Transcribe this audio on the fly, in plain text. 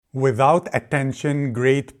Without attention,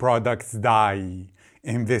 great products die.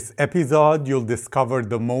 In this episode, you'll discover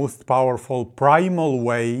the most powerful primal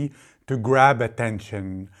way to grab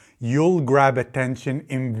attention. You'll grab attention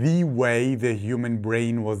in the way the human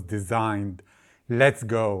brain was designed. Let's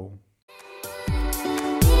go.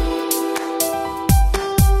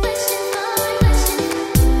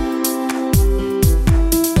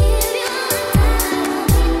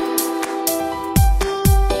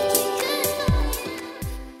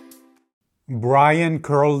 Brian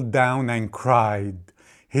curled down and cried.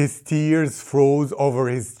 His tears froze over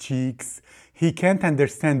his cheeks. He can't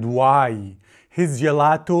understand why. His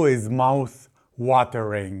gelato is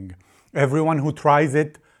mouth-watering. Everyone who tries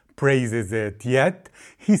it praises it. Yet,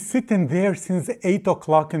 he's sitting there since 8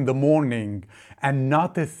 o'clock in the morning and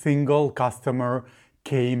not a single customer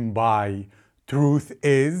came by. Truth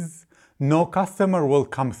is, no customer will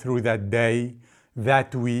come through that day,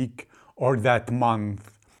 that week, or that month.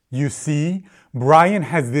 You see, Brian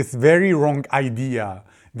has this very wrong idea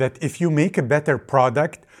that if you make a better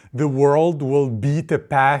product, the world will beat a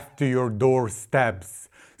path to your doorsteps.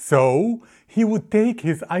 So, he would take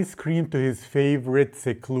his ice cream to his favorite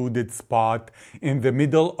secluded spot in the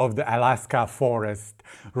middle of the Alaska forest,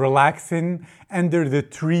 relaxing under the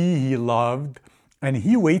tree he loved, and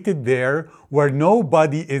he waited there where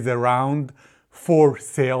nobody is around for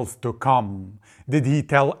sales to come. Did he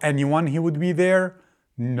tell anyone he would be there?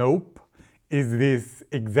 Nope. Is this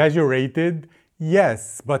exaggerated?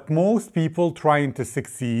 Yes, but most people trying to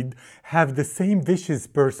succeed have the same vicious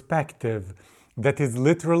perspective that is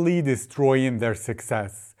literally destroying their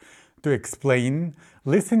success. To explain,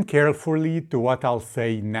 listen carefully to what I'll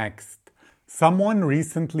say next. Someone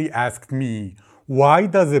recently asked me, why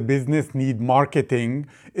does a business need marketing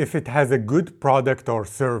if it has a good product or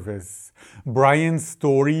service? Brian's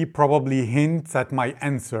story probably hints at my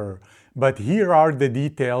answer, but here are the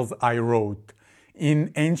details I wrote.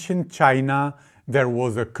 In ancient China, there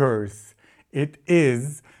was a curse. It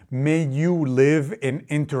is, may you live in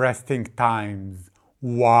interesting times.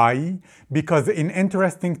 Why? Because in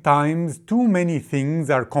interesting times, too many things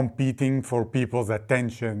are competing for people's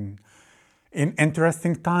attention. In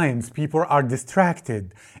interesting times, people are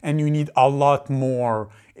distracted, and you need a lot more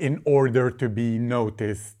in order to be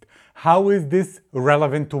noticed. How is this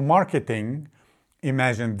relevant to marketing?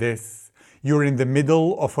 Imagine this. You're in the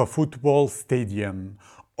middle of a football stadium.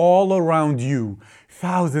 All around you,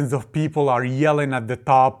 thousands of people are yelling at the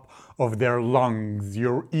top of their lungs.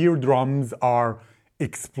 Your eardrums are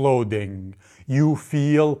exploding. You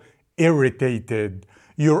feel irritated.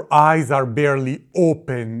 Your eyes are barely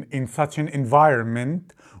open in such an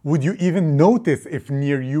environment. Would you even notice if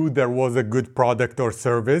near you there was a good product or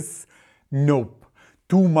service? Nope.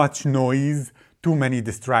 Too much noise, too many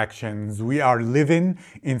distractions. We are living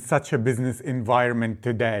in such a business environment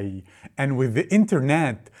today. And with the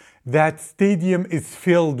internet, that stadium is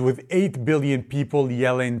filled with 8 billion people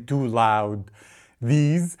yelling too loud.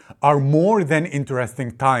 These are more than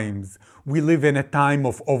interesting times. We live in a time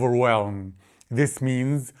of overwhelm. This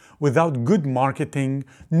means without good marketing,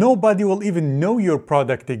 nobody will even know your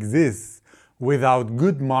product exists. Without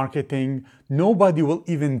good marketing, nobody will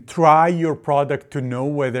even try your product to know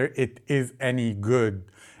whether it is any good.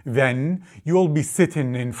 Then you will be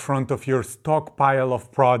sitting in front of your stockpile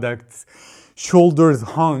of products, shoulders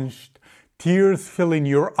hunched, tears filling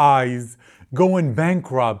your eyes, going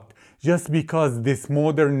bankrupt just because this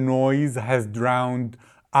modern noise has drowned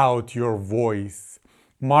out your voice.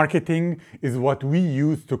 Marketing is what we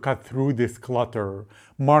use to cut through this clutter.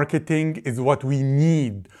 Marketing is what we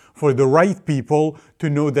need for the right people to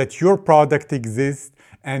know that your product exists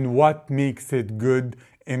and what makes it good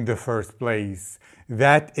in the first place.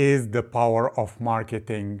 That is the power of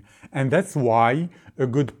marketing. And that's why a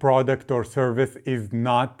good product or service is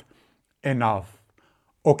not enough.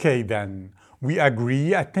 Okay then, we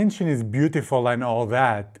agree attention is beautiful and all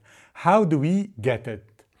that. How do we get it?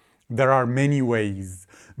 There are many ways.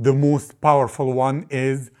 The most powerful one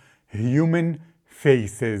is human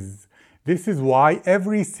faces. This is why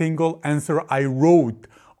every single answer I wrote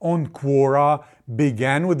on Quora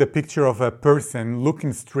began with a picture of a person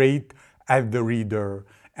looking straight at the reader.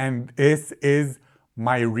 And this is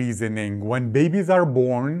my reasoning. When babies are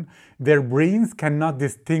born, their brains cannot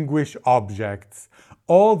distinguish objects.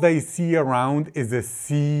 All they see around is a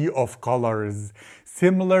sea of colors,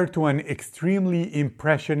 similar to an extremely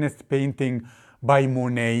impressionist painting by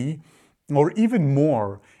Monet, or even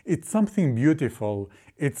more. It's something beautiful.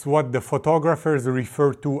 It's what the photographers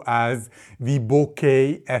refer to as the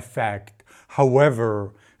bokeh effect.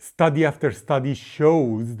 However, study after study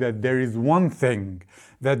shows that there is one thing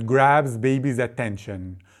that grabs babies'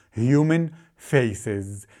 attention: human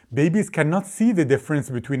faces. Babies cannot see the difference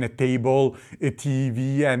between a table, a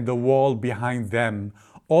TV, and the wall behind them.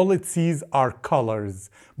 All it sees are colors.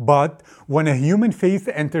 But when a human face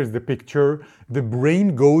enters the picture, the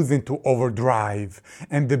brain goes into overdrive,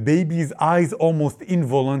 and the baby's eyes almost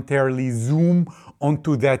involuntarily zoom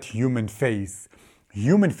onto that human face.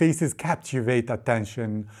 Human faces captivate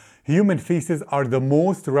attention. Human faces are the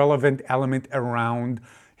most relevant element around.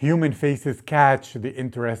 Human faces catch the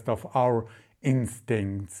interest of our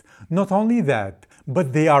instincts. Not only that,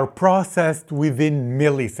 but they are processed within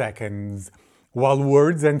milliseconds. While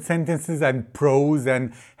words and sentences and prose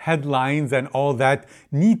and headlines and all that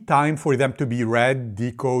need time for them to be read,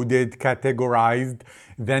 decoded, categorized,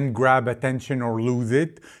 then grab attention or lose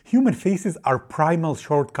it, human faces are primal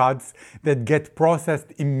shortcuts that get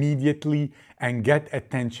processed immediately and get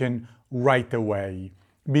attention right away.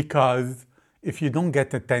 Because if you don't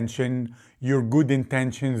get attention, your good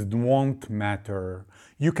intentions won't matter.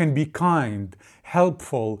 You can be kind,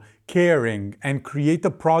 helpful, caring, and create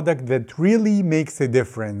a product that really makes a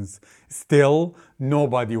difference. Still,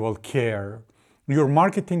 nobody will care. Your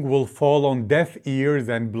marketing will fall on deaf ears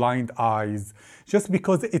and blind eyes just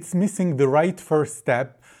because it's missing the right first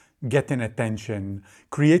step, getting attention.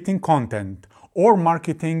 Creating content or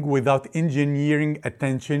marketing without engineering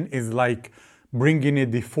attention is like bringing a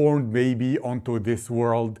deformed baby onto this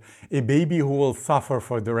world, a baby who will suffer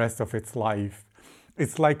for the rest of its life.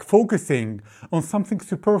 It's like focusing on something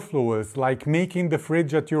superfluous, like making the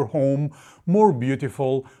fridge at your home more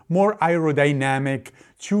beautiful, more aerodynamic,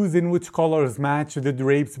 choosing which colors match the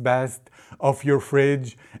drapes best of your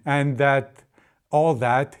fridge, and all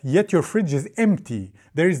that, yet your fridge is empty.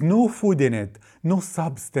 There is no food in it, no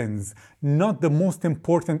substance. Not the most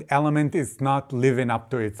important element is not living up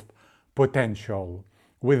to its potential.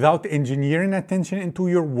 Without engineering attention into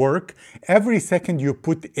your work, every second you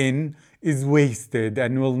put in is wasted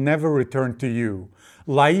and will never return to you.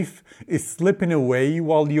 Life is slipping away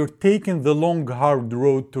while you're taking the long, hard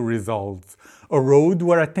road to results. A road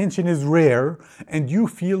where attention is rare and you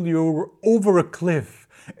feel you're over a cliff,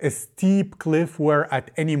 a steep cliff where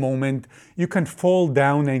at any moment you can fall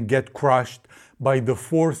down and get crushed by the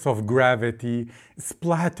force of gravity,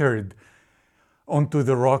 splattered onto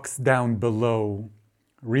the rocks down below.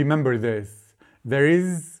 Remember this, there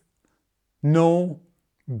is no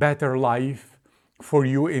better life for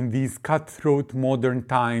you in these cutthroat modern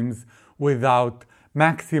times without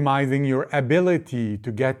maximizing your ability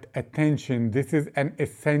to get attention. This is an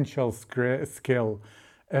essential skill,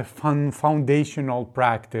 a foundational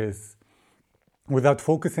practice. Without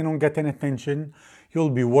focusing on getting attention,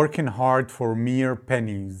 you'll be working hard for mere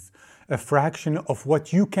pennies, a fraction of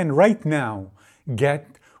what you can right now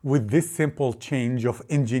get with this simple change of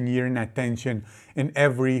engineering attention in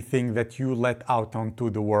everything that you let out onto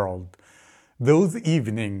the world. Those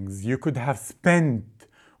evenings you could have spent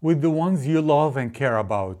with the ones you love and care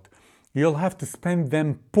about. You'll have to spend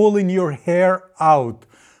them pulling your hair out,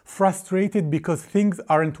 frustrated because things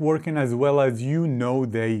aren't working as well as you know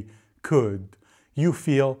they could. You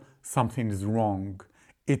feel something is wrong.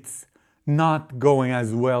 It's not going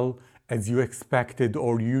as well as you expected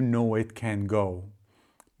or you know it can go.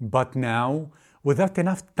 But now, without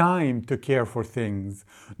enough time to care for things,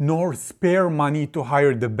 nor spare money to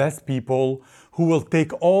hire the best people who will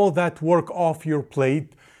take all that work off your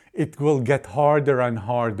plate, it will get harder and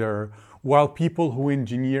harder, while people who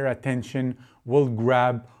engineer attention will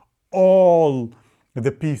grab all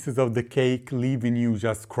the pieces of the cake, leaving you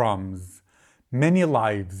just crumbs. Many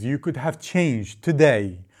lives you could have changed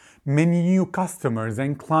today, many new customers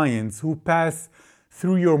and clients who pass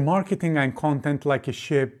through your marketing and content like a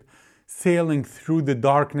ship, sailing through the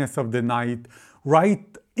darkness of the night,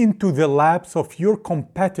 right into the laps of your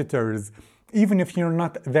competitors. Even if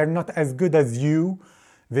they're not as good as you,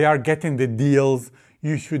 they are getting the deals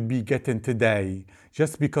you should be getting today,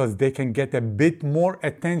 just because they can get a bit more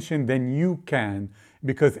attention than you can,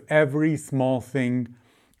 because every small thing,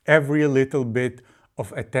 every little bit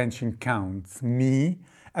of attention counts. Me,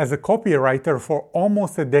 as a copywriter for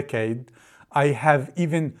almost a decade, I have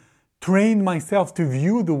even trained myself to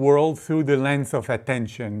view the world through the lens of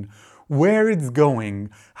attention, where it's going,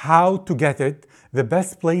 how to get it, the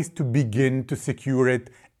best place to begin to secure it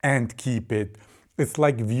and keep it. It's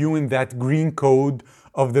like viewing that green code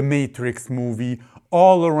of the Matrix movie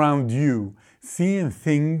all around you, seeing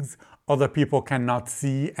things other people cannot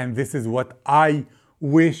see, and this is what I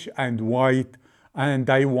wish and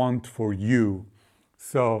I want for you.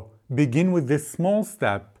 So begin with this small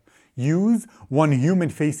step. Use one human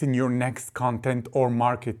face in your next content or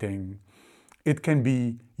marketing. It can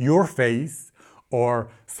be your face or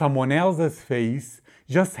someone else's face.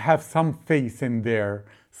 just have some faith in there.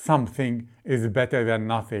 Something is better than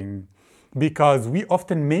nothing. Because we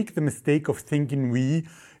often make the mistake of thinking we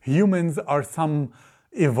humans are some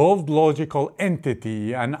evolved logical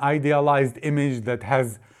entity, an idealized image that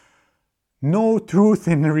has no truth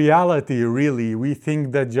in reality, really. We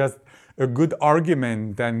think that just a good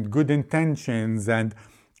argument and good intentions and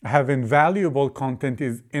having valuable content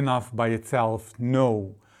is enough by itself.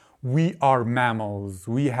 No, we are mammals.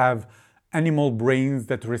 We have animal brains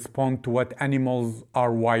that respond to what animals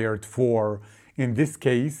are wired for. In this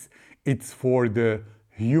case, it's for the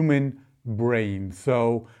human brain.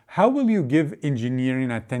 So, how will you give engineering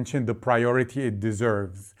attention the priority it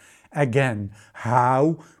deserves? Again,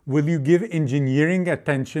 how will you give engineering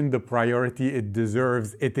attention the priority it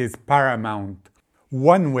deserves? It is paramount.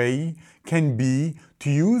 One way can be to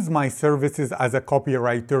use my services as a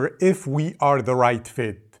copywriter if we are the right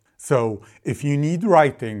fit. So, if you need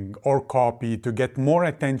writing or copy to get more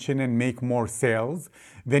attention and make more sales,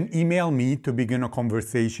 then email me to begin a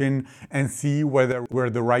conversation and see whether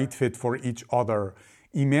we're the right fit for each other.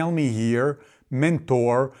 Email me here,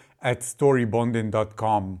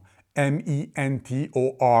 mentor@storybonding.com.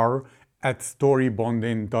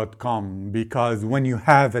 mentor@storybonding.com, because when you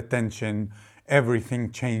have attention,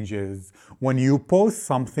 everything changes. When you post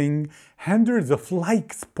something, hundreds of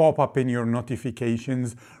likes pop up in your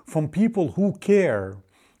notifications from people who care,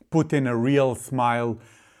 putting a real smile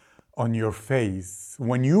on your face.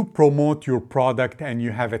 When you promote your product and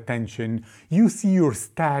you have attention, you see your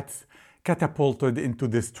stats catapulted into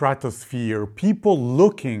the stratosphere. People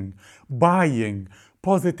looking, buying,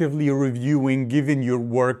 positively reviewing, giving your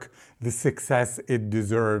work the success it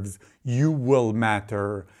deserves. You will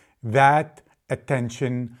matter. That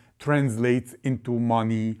attention translates into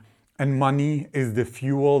money, and money is the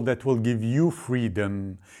fuel that will give you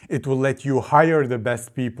freedom. It will let you hire the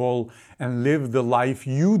best people and live the life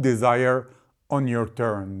you desire on your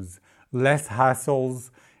terms. Less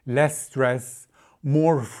hassles, less stress,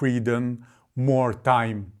 more freedom, more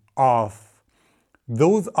time off.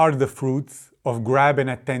 Those are the fruits of grabbing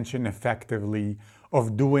attention effectively,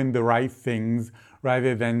 of doing the right things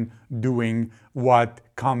rather than doing what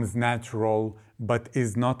comes natural but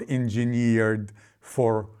is not engineered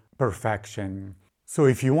for perfection. So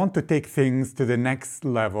if you want to take things to the next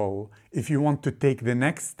level, if you want to take the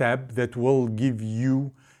next step that will give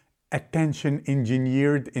you attention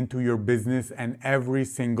engineered into your business and every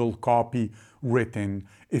single copy written,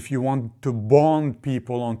 if you want to bond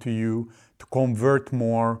people onto you, to convert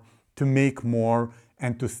more, to make more,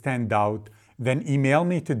 and to stand out, then email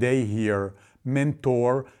me today here,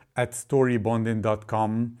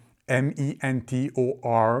 mentor@storybonding.com,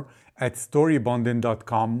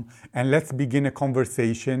 mentor@storybonding.com, and let's begin a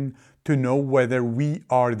conversation to know whether we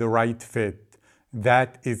are the right fit.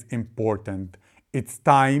 That is important. It's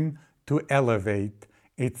time to elevate.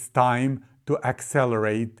 It's time to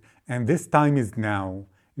accelerate, and this time is now.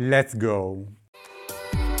 Let's go.